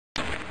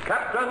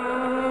Captain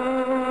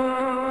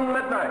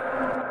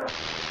Midnight.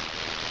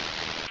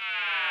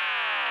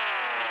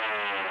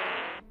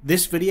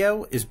 This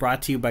video is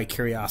brought to you by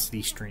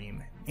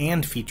CuriosityStream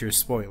and features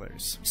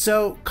spoilers.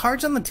 So,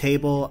 cards on the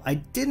table, I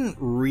didn't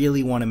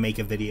really want to make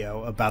a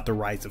video about the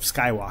Rise of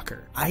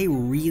Skywalker. I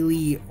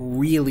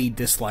really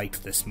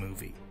disliked this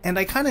movie. And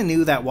I kinda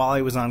knew that while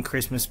I was on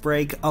Christmas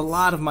break, a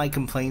lot of my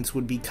complaints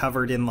would be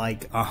covered in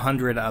like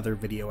 100 other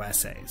video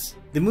essays.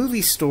 The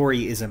movie's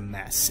story is a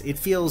mess. It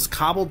feels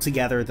cobbled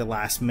together at the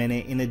last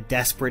minute in a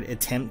desperate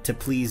attempt to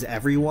please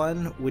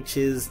everyone, which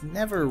is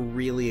never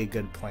really a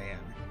good plan.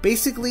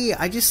 Basically,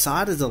 I just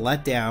saw it as a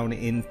letdown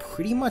in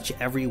pretty much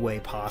every way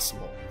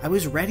possible. I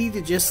was ready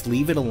to just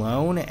leave it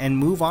alone and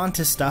move on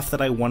to stuff that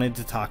I wanted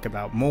to talk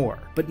about more.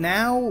 But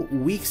now,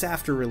 weeks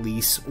after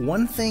release,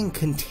 one thing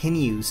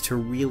continues to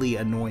really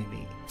annoy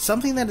me.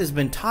 Something that has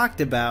been talked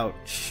about,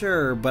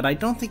 sure, but I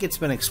don't think it's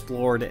been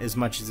explored as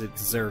much as it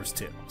deserves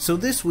to. So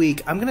this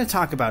week, I'm going to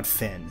talk about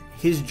Finn,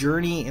 his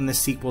journey in the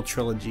sequel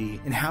trilogy,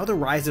 and how the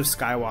Rise of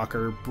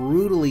Skywalker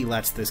brutally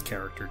lets this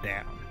character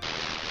down.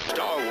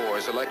 Star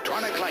Wars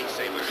electronic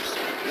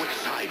lightsabers. Which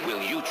side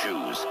will you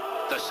choose?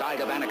 The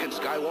side of Anakin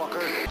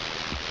Skywalker?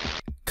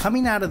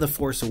 Coming out of The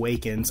Force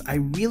Awakens, I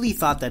really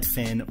thought that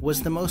Finn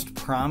was the most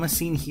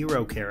promising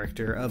hero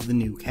character of the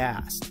new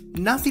cast.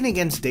 Nothing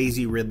against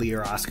Daisy Ridley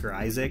or Oscar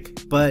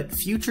Isaac, but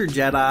future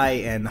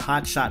Jedi and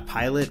hotshot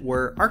pilot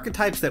were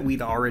archetypes that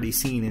we'd already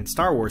seen in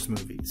Star Wars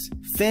movies.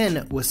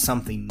 Finn was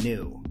something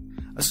new.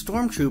 A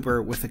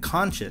stormtrooper with a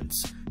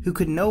conscience, who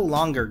could no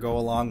longer go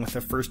along with the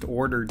First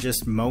Order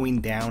just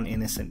mowing down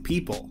innocent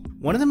people.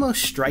 One of the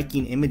most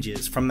striking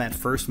images from that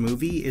first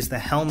movie is the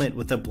helmet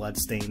with a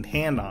blood-stained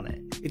hand on it.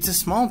 It's a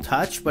small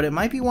touch, but it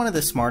might be one of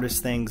the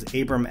smartest things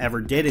Abrams ever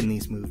did in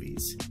these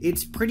movies.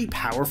 It's pretty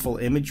powerful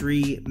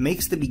imagery,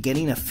 makes the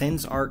beginning of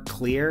Finn's arc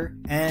clear,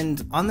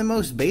 and on the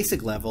most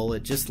basic level,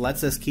 it just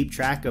lets us keep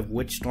track of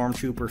which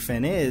stormtrooper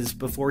Finn is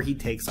before he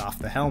takes off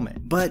the helmet.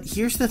 But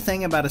here's the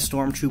thing about a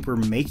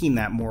stormtrooper making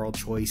that moral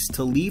choice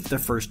to leave the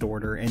First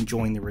Order and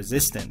join the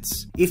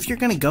Resistance. If you're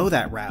gonna go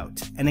that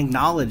route, and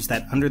acknowledge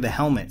that under the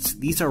helmets,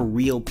 these are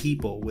real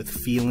people with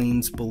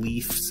feelings,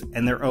 beliefs,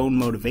 and their own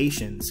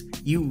motivations,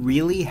 you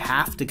really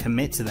have to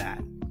commit to that.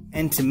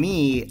 And to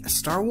me,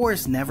 Star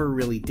Wars never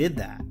really did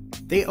that.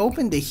 They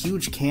opened a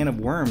huge can of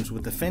worms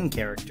with the Finn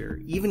character,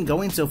 even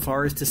going so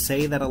far as to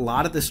say that a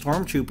lot of the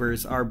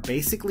stormtroopers are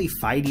basically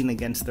fighting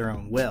against their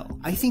own will.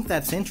 I think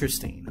that's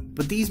interesting,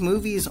 but these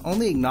movies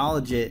only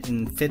acknowledge it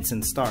in fits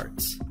and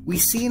starts. We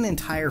see an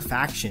entire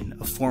faction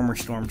of former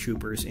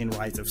stormtroopers in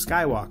Rise of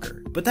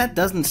Skywalker, but that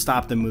doesn't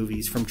stop the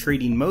movies from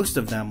treating most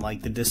of them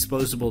like the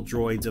disposable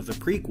droids of the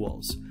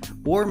prequels,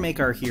 or make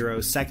our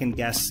heroes second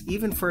guess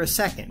even for a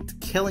second,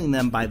 killing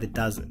them by the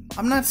dozen.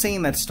 I'm not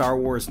saying that Star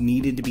Wars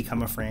needed to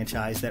become a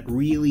franchise that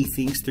really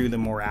thinks through the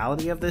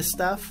morality of this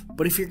stuff,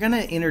 but if you're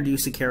gonna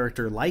introduce a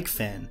character like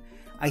Finn,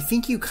 I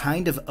think you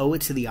kind of owe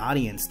it to the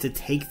audience to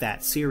take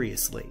that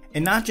seriously,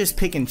 and not just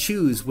pick and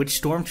choose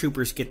which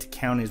stormtroopers get to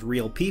count as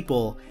real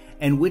people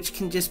and which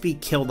can just be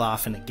killed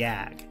off in a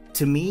gag.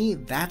 To me,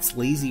 that's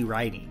lazy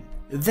writing.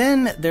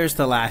 Then there's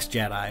The Last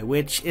Jedi,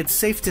 which it's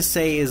safe to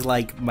say is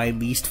like my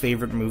least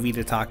favorite movie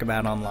to talk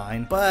about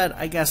online, but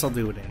I guess I'll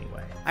do it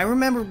anyway. I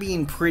remember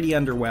being pretty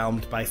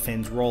underwhelmed by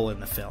Finn's role in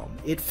the film.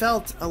 It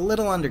felt a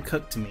little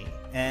undercooked to me,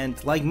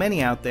 and like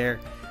many out there,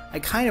 I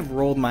kind of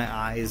rolled my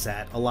eyes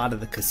at a lot of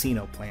the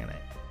Casino Planet.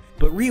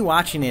 But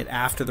rewatching it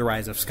after The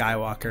Rise of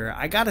Skywalker,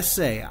 I gotta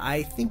say,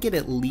 I think it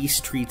at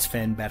least treats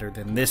Finn better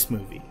than this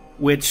movie,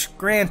 which,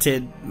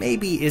 granted,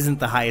 maybe isn't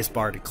the highest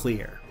bar to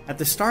clear. At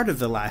the start of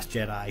The Last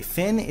Jedi,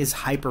 Finn is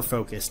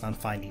hyper-focused on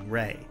finding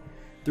Rey.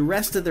 The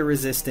rest of the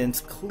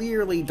Resistance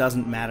clearly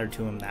doesn't matter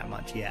to him that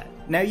much yet.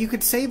 Now, you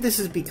could say this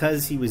is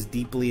because he was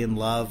deeply in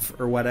love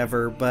or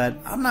whatever, but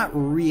I'm not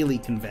really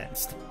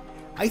convinced.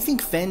 I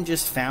think Finn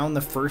just found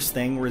the first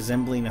thing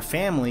resembling a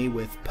family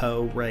with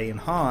Poe, Rey, and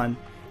Han,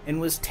 and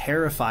was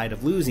terrified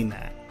of losing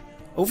that.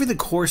 Over the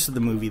course of the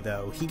movie,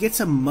 though, he gets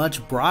a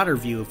much broader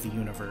view of the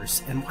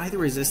universe and why the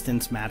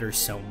Resistance matters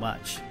so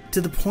much,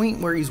 to the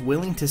point where he's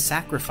willing to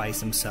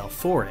sacrifice himself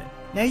for it.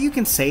 Now, you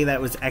can say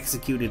that was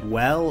executed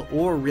well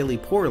or really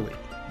poorly,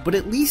 but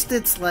at least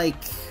it's like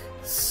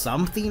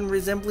something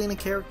resembling a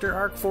character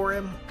arc for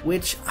him,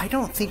 which I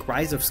don't think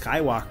Rise of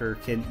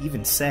Skywalker can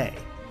even say.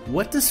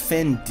 What does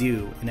Finn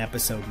do in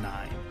Episode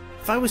 9?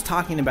 If I was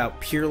talking about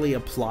purely a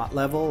plot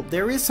level,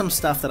 there is some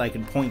stuff that I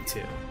could point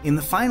to. In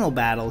the final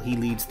battle, he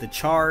leads the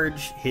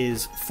charge,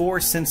 his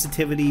Force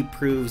sensitivity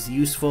proves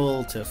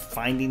useful to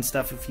finding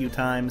stuff a few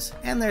times,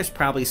 and there's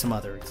probably some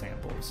other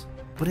examples.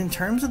 But in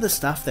terms of the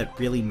stuff that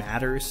really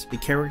matters, the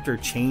character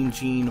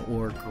changing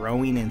or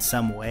growing in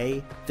some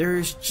way,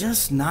 there's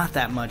just not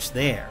that much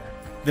there.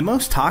 The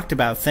most talked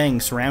about thing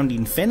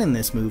surrounding Finn in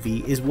this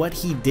movie is what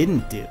he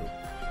didn't do.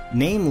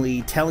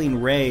 Namely,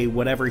 telling Rey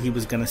whatever he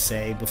was going to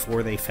say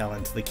before they fell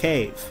into the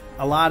cave.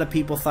 A lot of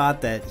people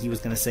thought that he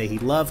was going to say he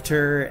loved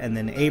her, and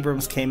then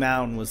Abrams came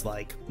out and was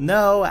like,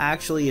 no,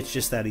 actually it's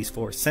just that he's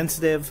force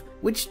sensitive,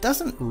 which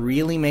doesn't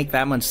really make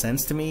that much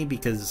sense to me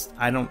because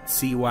I don't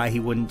see why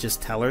he wouldn't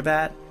just tell her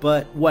that,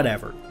 but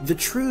whatever. The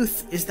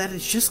truth is that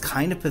it's just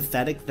kind of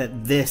pathetic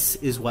that this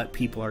is what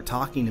people are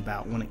talking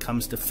about when it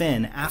comes to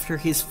Finn after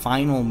his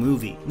final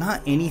movie.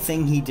 Not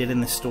anything he did in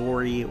the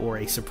story or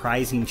a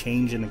surprising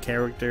change in the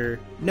character.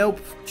 Nope,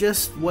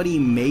 just what he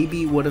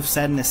maybe would have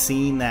said in a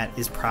scene that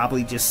is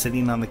probably just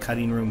sitting on the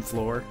cutting room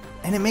floor.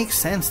 And it makes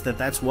sense that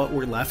that's what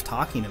we're left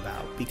talking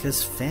about,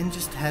 because Finn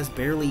just has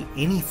barely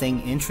anything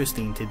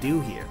interesting to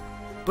do here.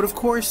 But of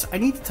course, I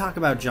need to talk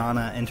about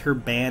Jannah and her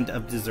band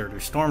of deserter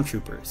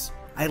stormtroopers.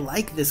 I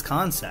like this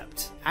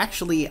concept.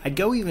 Actually, I'd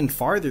go even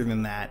farther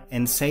than that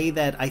and say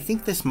that I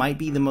think this might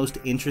be the most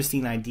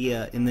interesting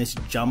idea in this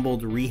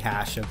jumbled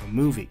rehash of a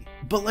movie.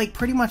 But like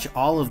pretty much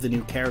all of the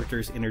new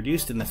characters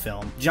introduced in the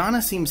film,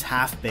 Jannah seems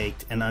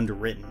half-baked and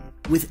underwritten,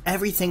 with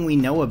everything we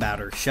know about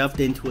her shoved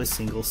into a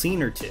single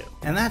scene or two.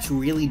 And that's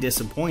really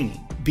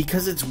disappointing,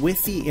 because it's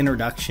with the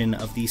introduction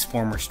of these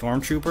former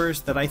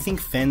stormtroopers that I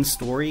think Finn's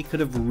story could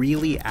have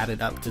really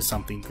added up to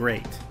something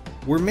great.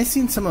 We're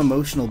missing some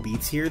emotional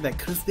beats here that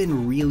could have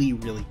been really,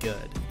 really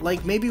good.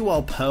 Like maybe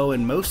while Poe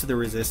and most of the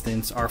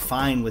Resistance are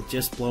fine with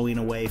just blowing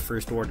away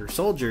First Order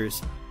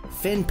soldiers,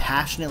 Finn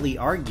passionately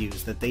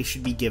argues that they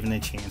should be given a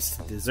chance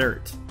to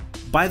desert.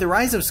 By the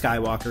Rise of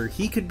Skywalker,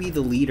 he could be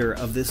the leader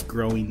of this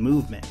growing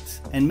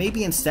movement, and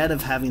maybe instead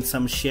of having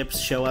some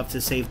ships show up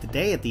to save the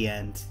day at the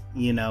end,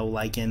 you know,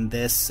 like in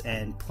this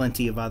and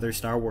plenty of other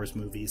Star Wars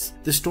movies,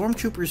 the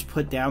stormtroopers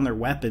put down their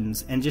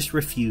weapons and just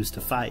refuse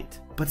to fight.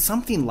 But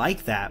something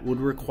like that would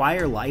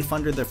require life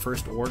under the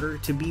First Order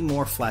to be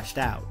more fleshed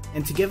out,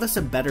 and to give us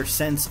a better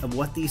sense of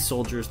what these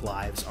soldiers'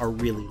 lives are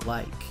really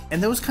like.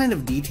 And those kind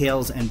of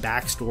details and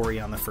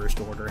backstory on the First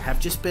Order have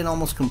just been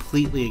almost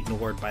completely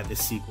ignored by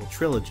this sequel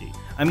trilogy.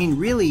 I mean,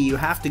 really, you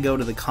have to go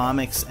to the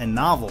comics and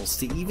novels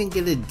to even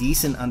get a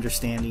decent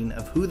understanding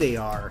of who they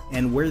are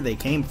and where they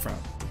came from.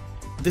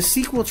 The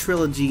sequel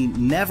trilogy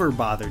never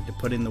bothered to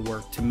put in the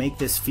work to make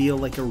this feel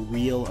like a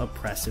real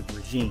oppressive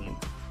regime.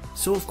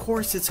 So of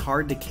course it's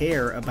hard to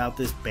care about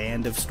this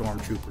band of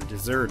stormtrooper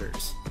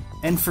deserters.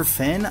 And for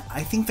Finn,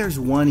 I think there's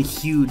one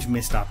huge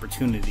missed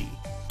opportunity: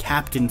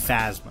 Captain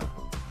Phasma.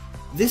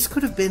 This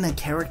could have been a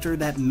character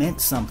that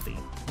meant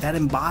something, that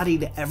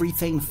embodied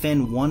everything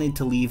Finn wanted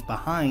to leave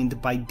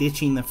behind by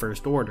ditching the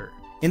First Order.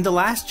 In The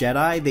Last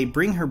Jedi, they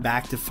bring her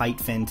back to fight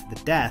Finn to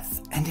the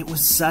death, and it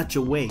was such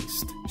a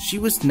waste. She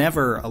was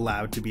never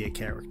allowed to be a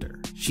character.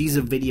 She's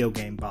a video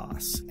game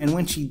boss, and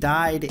when she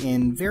died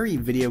in very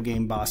video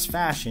game boss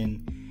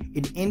fashion,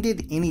 it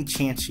ended any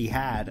chance she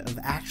had of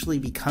actually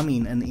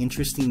becoming an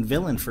interesting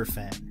villain for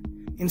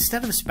Finn.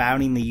 Instead of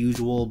spouting the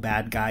usual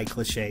bad guy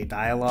cliche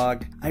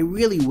dialogue, I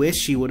really wish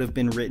she would have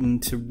been written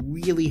to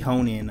really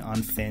hone in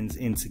on Finn's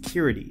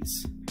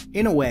insecurities.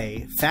 In a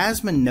way,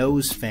 Phasma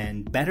knows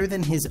Finn better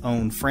than his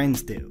own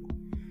friends do.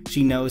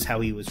 She knows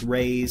how he was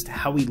raised,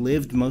 how he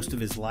lived most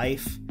of his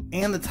life,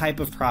 and the type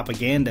of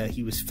propaganda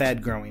he was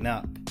fed growing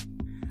up.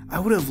 I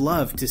would have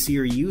loved to see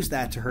her use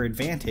that to her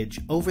advantage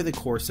over the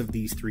course of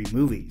these 3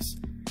 movies.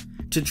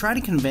 To try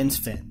to convince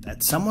Finn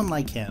that someone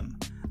like him,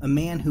 a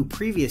man who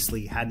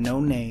previously had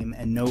no name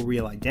and no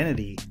real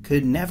identity,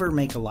 could never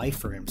make a life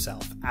for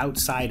himself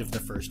outside of the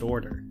First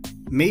Order.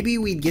 Maybe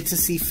we'd get to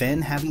see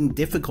Finn having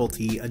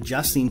difficulty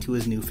adjusting to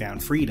his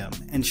newfound freedom,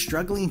 and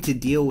struggling to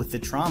deal with the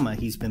trauma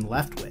he's been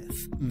left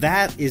with.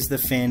 That is the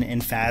Finn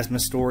and Phasma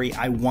story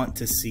I want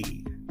to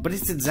see. But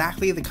it's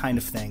exactly the kind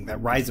of thing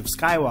that Rise of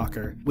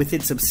Skywalker, with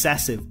its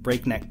obsessive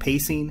breakneck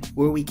pacing,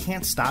 where we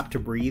can't stop to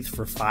breathe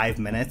for 5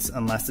 minutes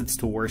unless it's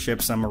to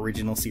worship some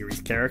original series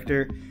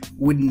character,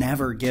 would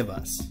never give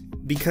us.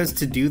 Because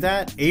to do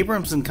that,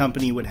 Abrams and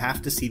company would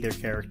have to see their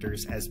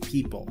characters as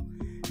people,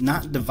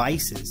 not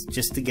devices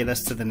just to get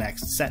us to the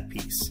next set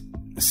piece.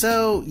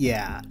 So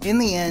yeah, in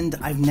the end,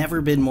 I've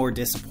never been more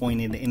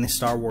disappointed in a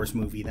Star Wars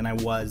movie than I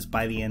was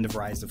by the end of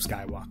Rise of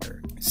Skywalker.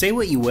 Say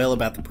what you will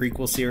about the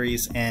prequel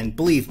series, and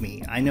believe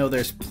me, I know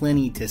there's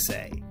plenty to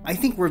say. I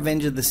think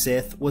Revenge of the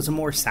Sith was a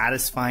more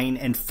satisfying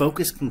and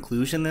focused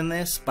conclusion than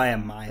this by a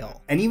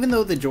mile. And even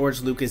though the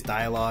George Lucas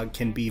dialogue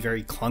can be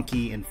very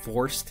clunky and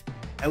forced,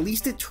 at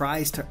least it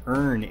tries to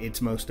earn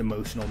its most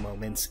emotional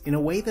moments in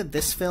a way that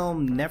this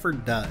film never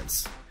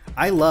does.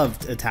 I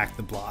loved Attack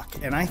the Block,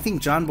 and I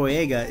think John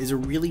Boyega is a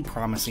really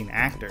promising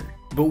actor.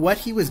 But what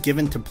he was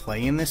given to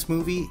play in this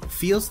movie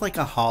feels like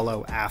a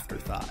hollow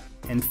afterthought,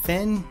 and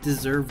Finn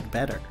deserved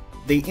better.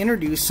 They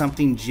introduced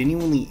something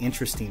genuinely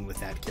interesting with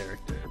that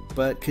character,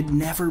 but could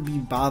never be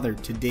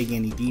bothered to dig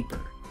any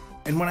deeper.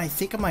 And when I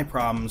think of my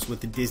problems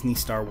with the Disney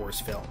Star Wars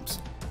films,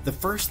 the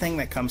first thing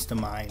that comes to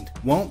mind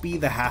won't be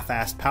the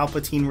half-assed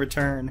Palpatine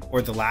return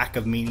or the lack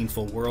of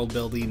meaningful world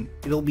building,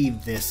 it'll be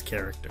this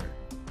character.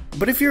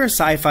 But if you're a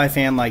sci-fi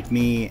fan like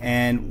me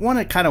and want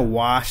to kind of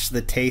wash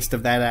the taste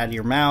of that out of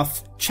your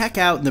mouth, check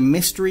out The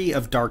Mystery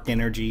of Dark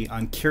Energy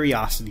on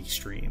Curiosity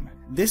Stream.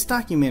 This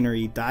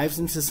documentary dives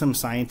into some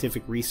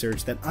scientific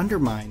research that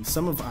undermines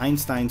some of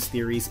Einstein's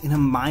theories in a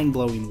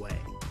mind-blowing way.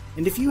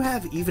 And if you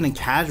have even a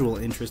casual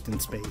interest in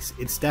space,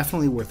 it's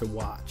definitely worth a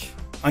watch.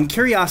 On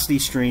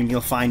CuriosityStream,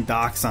 you'll find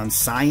docs on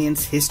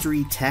science,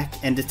 history, tech,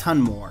 and a ton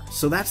more,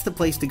 so that's the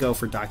place to go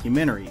for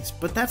documentaries.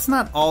 But that's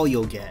not all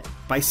you'll get.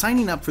 By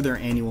signing up for their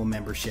annual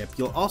membership,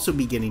 you'll also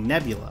be getting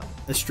Nebula,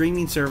 a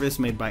streaming service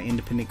made by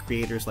independent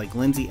creators like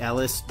Lindsay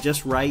Ellis,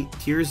 Just Right,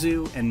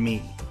 Tirzu, and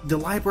me. The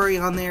library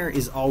on there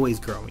is always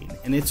growing,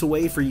 and it's a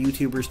way for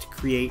YouTubers to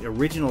create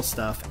original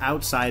stuff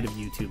outside of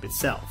YouTube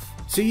itself.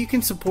 So you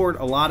can support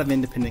a lot of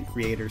independent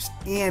creators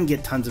and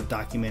get tons of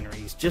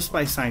documentaries just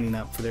by signing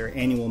up for their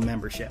annual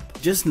membership.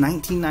 Just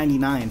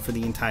 $19.99 for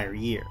the entire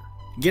year.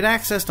 Get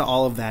access to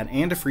all of that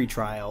and a free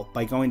trial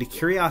by going to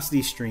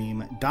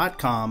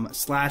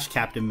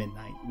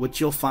curiositystream.com/CaptainMidnight, which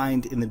you'll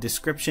find in the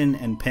description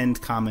and pinned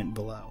comment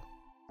below.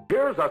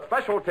 Here's a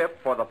special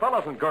tip for the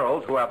fellas and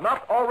girls who have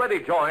not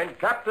already joined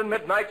Captain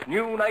Midnight's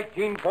new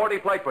 1940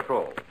 Flight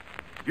Patrol.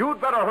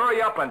 You'd better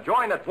hurry up and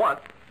join at once,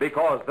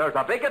 because there's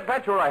a big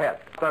adventure ahead.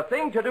 The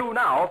thing to do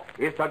now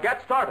is to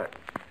get started,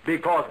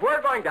 because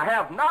we're going to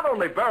have not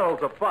only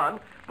barrels of fun,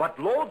 but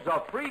loads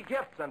of free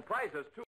gifts and prizes too.